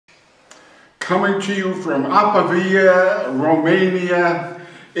coming to you from Opavia, Romania,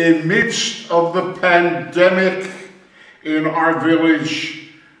 in midst of the pandemic. In our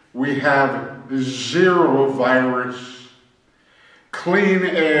village, we have zero virus, clean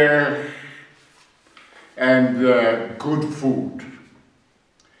air, and good food.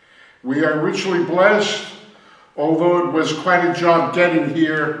 We are richly blessed, although it was quite a job getting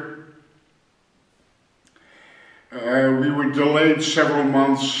here. We were delayed several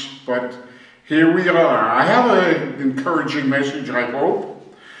months, but here we are. I have an encouraging message, I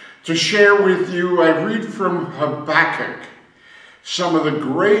hope, to share with you. I read from Habakkuk. Some of the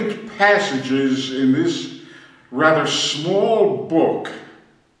great passages in this rather small book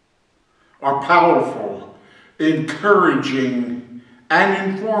are powerful, encouraging,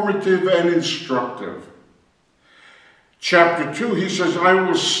 and informative and instructive. Chapter 2, he says, I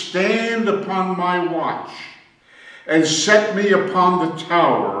will stand upon my watch and set me upon the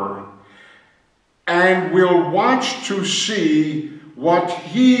tower, and will watch to see what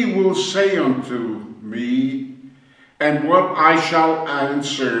he will say unto me, and what I shall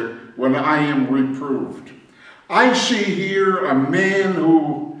answer when I am reproved. I see here a man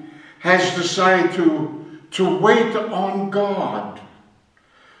who has decided to wait on God,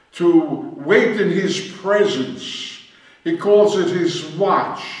 to wait in his presence. He calls it his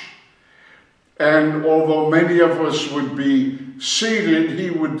watch. And although many of us would be seated,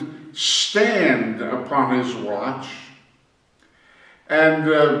 he would stand upon his watch.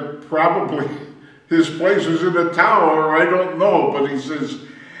 And probably his place is in a tower, I don't know. But he says,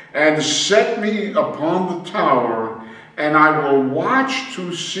 and set me upon the tower, and I will watch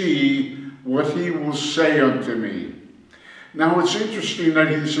to see what he will say unto me. Now it's interesting that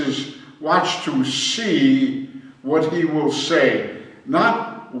he says, watch to see what he will say.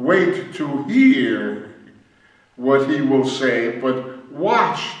 Not wait to hear what he will say, but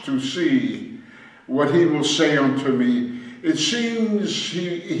watch to see what he will say unto me. It seems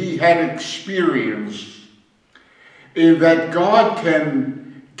he had experience in that God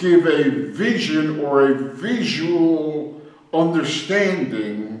can give a vision or a visual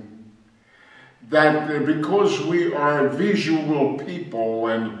understanding, that because we are visual people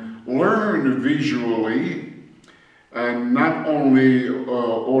and learn visually, and not only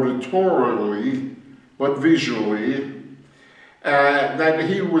auditorily, but visually, that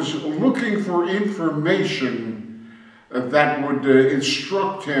he was looking for information that would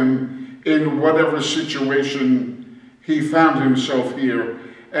instruct him in whatever situation he found himself here.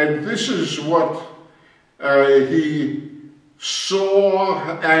 And this is what he saw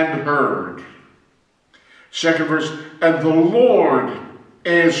and heard. Second verse, and the Lord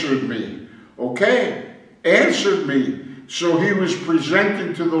answered me. Okay. Answered me. So he was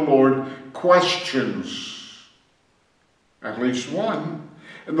presenting to the Lord questions, at least one.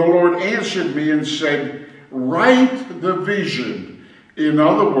 And the Lord answered me and said, write the vision. In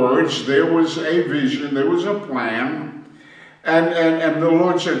other words, there was a vision, there was a plan, and the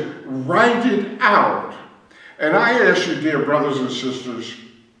Lord said, write it out. And I ask you, dear brothers and sisters,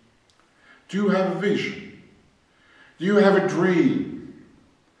 do you have a vision? Do you have a dream?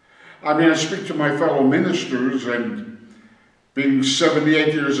 I mean, I speak to my fellow ministers, and being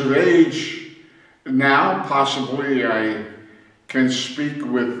 78 years of age now, possibly I can speak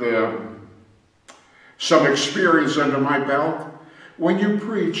with some experience under my belt. When you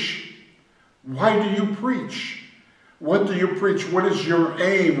preach, why do you preach? What do you preach? What is your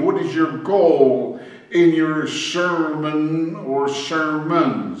aim? What is your goal in your sermon or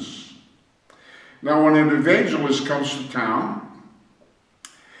sermons? Now, when an evangelist comes to town,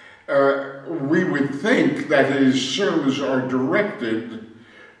 we would think that his sermons are directed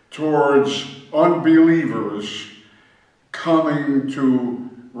towards unbelievers coming to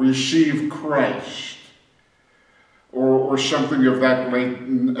receive Christ, or something of that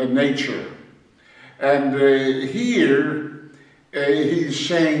nature. And here he's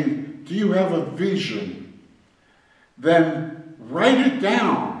saying, do you have a vision? Then write it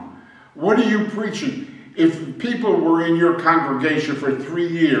down. What are you preaching? If people were in your congregation for 3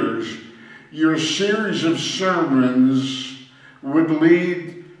 years, your series of sermons would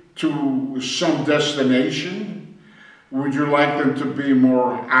lead to some destination. Would you like them to be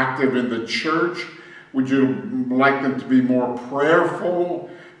more active in the church? Would you like them to be more prayerful?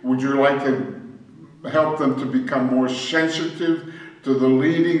 Would you like to help them to become more sensitive to the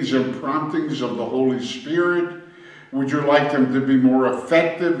leadings and promptings of the Holy Spirit? Would you like them to be more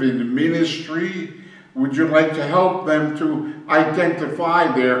effective in ministry? Would you like to help them to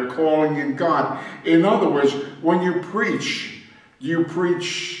identify their calling in God? In other words, when you preach, do you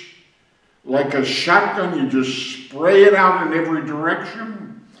preach like a shotgun? You just spray it out in every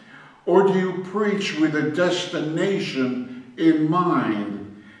direction? Or do you preach with a destination in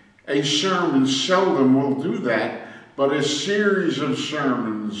mind? A sermon seldom will do that, but a series of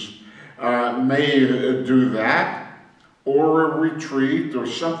sermons may do that, or a retreat or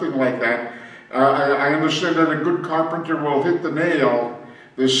something like that. I understand that a good carpenter will hit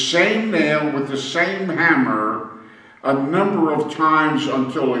the same nail with the same hammer, a number of times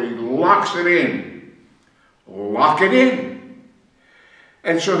until he locks it in. Lock it in.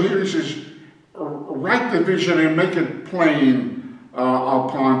 And so here he says, write the vision and make it plain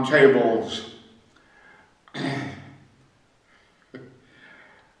upon tables.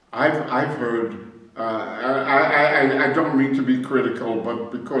 I've heard, I don't mean to be critical,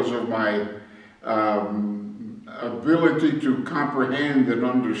 but because of my ability to comprehend and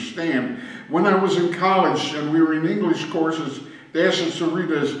understand. When I was in college and we were in English courses, they asked us to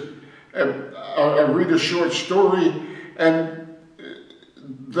read a short story, and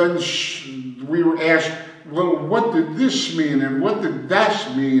then we were asked, well, what did this mean and what did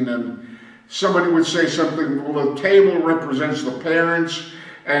that mean? And somebody would say something, well, the table represents the parents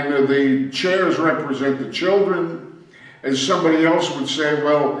and the chairs represent the children. And somebody else would say,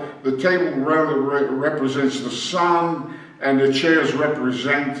 well, the table represents the sun and the chairs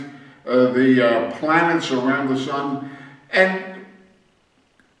represent the planets around the sun. And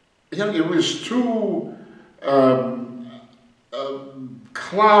it was too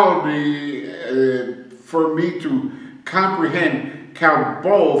cloudy for me to comprehend how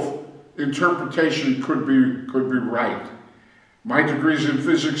both interpretation could be right. My degree's in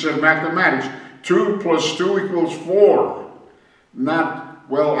physics and mathematics. 2 + 2 = 4. Not,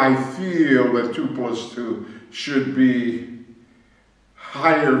 well, I feel that 2 + 2 should be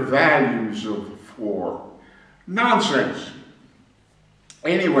higher values of 4. Nonsense.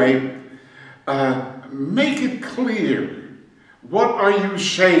 Anyway, make it clear. What are you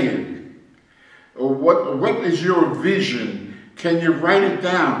saying? What is your vision? Can you write it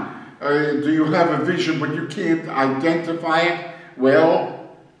down? Do you have a vision but you can't identify it? Well,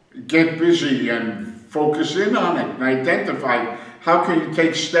 get busy and focus in on it and identify it. How can you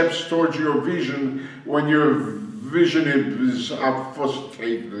take steps towards your vision when your vision is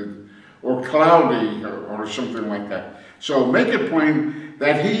obfuscated or cloudy or something like that? So make it plain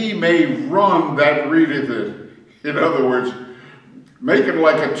that he may run that readeth it. In other words, make it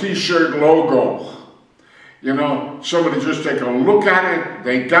like a t-shirt logo. You know, somebody just take a look at it,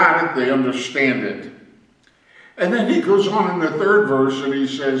 they got it, they understand it. And then he goes on in the 3rd verse and he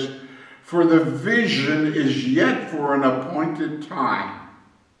says, for the vision is yet for an appointed time.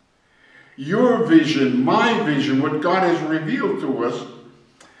 Your vision, my vision, what God has revealed to us,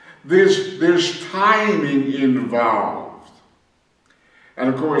 there's timing involved. And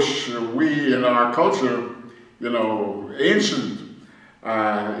of course, we in our culture, you know, instant,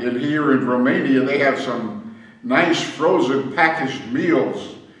 here in Romania, they have some nice frozen packaged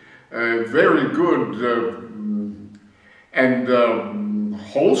meals, very good and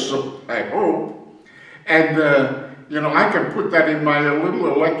wholesome, I hope. And, you know, I can put that in my little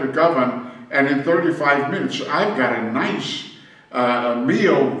electric oven, and in 35 minutes, I've got a nice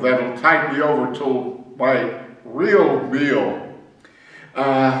meal that'll tide me over till my real meal.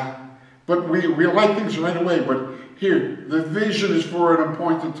 But we like things right away. But here, the vision is for an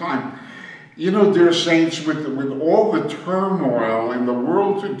appointed time. You know, dear saints, with all the turmoil in the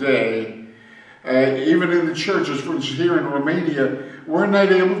world today, even in the churches, for instance, here in Romania, we're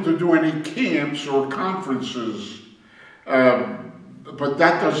not able to do any camps or conferences. But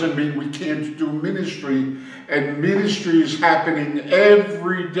that doesn't mean we can't do ministry. And ministry is happening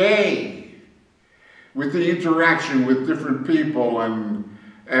every day with the interaction with different people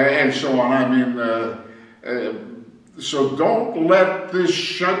and so on. I mean, so don't let this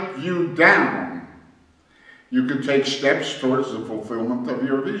shut you down. You can take steps towards the fulfillment of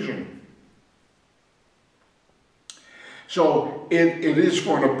your vision. So it is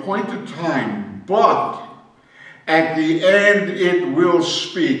for an appointed time, but at the end it will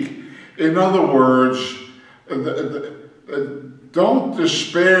speak. In other words, don't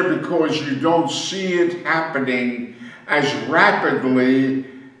despair because you don't see it happening as rapidly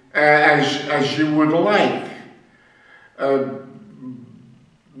as you would like.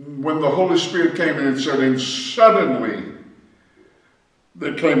 When the Holy Spirit came in and said, and suddenly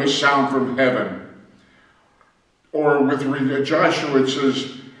there came a sound from heaven. Or with Joshua, it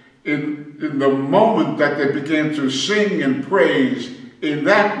says, in the moment that they began to sing and praise, in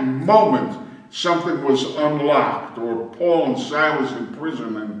that moment, something was unlocked. Or Paul and Silas in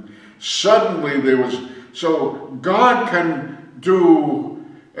prison, and suddenly there was... So God can do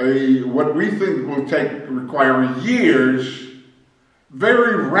what we think will require years.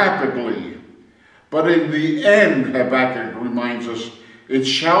 very rapidly. But in the end, Habakkuk reminds us, it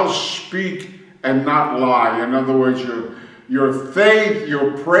shall speak and not lie. In other words, your faith,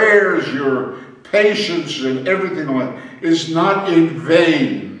 your prayers, your patience, and everything like that is not in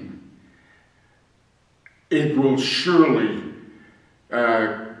vain. It will surely,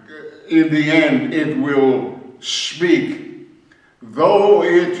 in the end, it will speak, though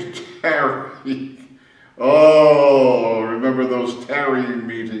it tarry. Oh, remember those tarrying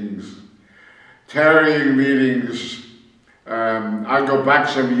meetings. Tarrying meetings. I go back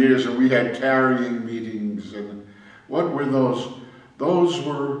some years and we had tarrying meetings. And what were those? Those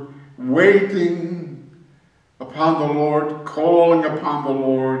were waiting upon the Lord, calling upon the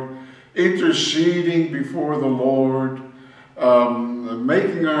Lord, interceding before the Lord,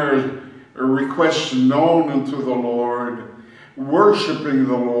 making our requests known unto the Lord, worshiping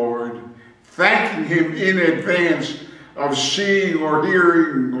the Lord, thanking Him in advance of seeing or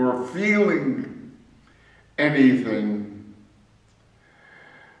hearing or feeling anything.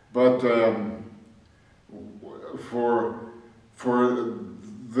 But for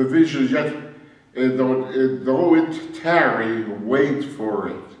the visions, yet though it tarry, wait for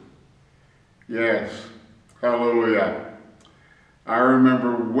it. Yes, hallelujah. I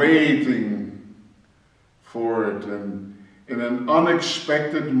remember waiting for it, and in an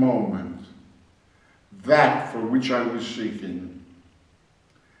unexpected moment, that for which I was seeking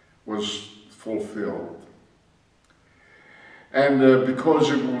was fulfilled. And because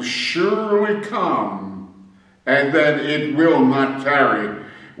it will surely come, and then it will not tarry.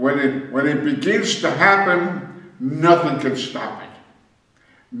 When it begins to happen, nothing can stop it.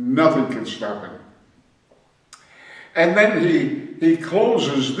 Nothing can stop it. And then he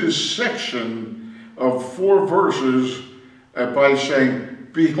closes this section of 4 verses by saying,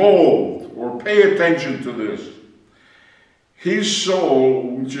 behold, or pay attention to this. His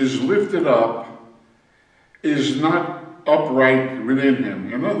soul, which is lifted up, is not upright within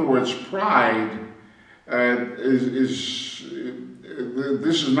him. In other words, pride this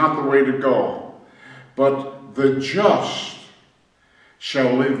is not the way to go. But the just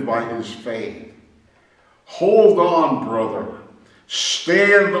shall live by his faith. Hold on, brother.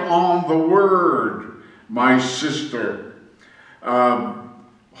 Stand on the word, my sister.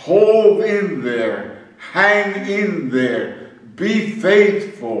 Hold in there. Hang in there. Be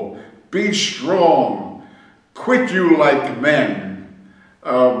faithful. Be strong. Quit you like men.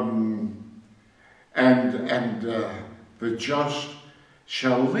 The just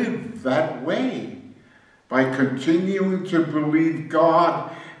shall live that way by continuing to believe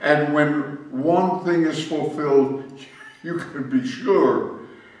God. And when one thing is fulfilled, you can be sure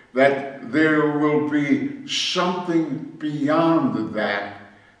that there will be something beyond that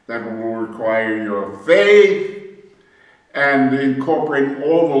that will require your faith and incorporating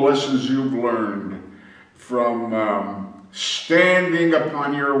all the lessons you've learned from standing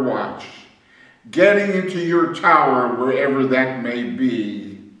upon your watch, getting into your tower, wherever that may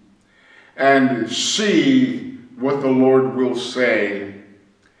be, and see what the Lord will say.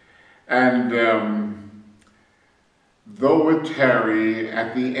 And though it tarry,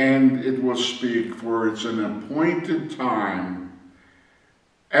 at the end it will speak, for it's an appointed time,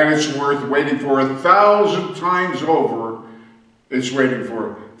 and it's worth waiting for 1,000 times over. It's waiting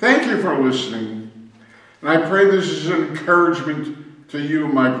for. Thank you for listening. And I pray this is an encouragement to you,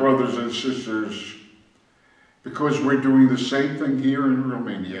 my brothers and sisters, because we're doing the same thing here in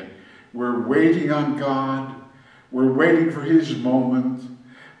Romania. We're waiting on God. We're waiting for his moment,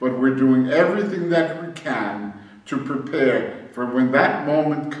 but we're doing everything that we can to prepare for when that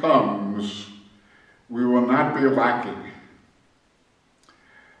moment comes, we will not be lacking.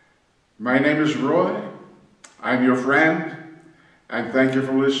 My name is Roy. I'm your friend, and thank you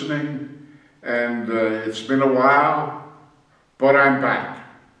for listening. And it's been a while, but I'm back.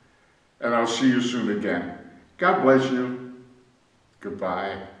 And I'll see you soon again. God bless you.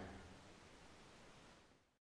 Goodbye.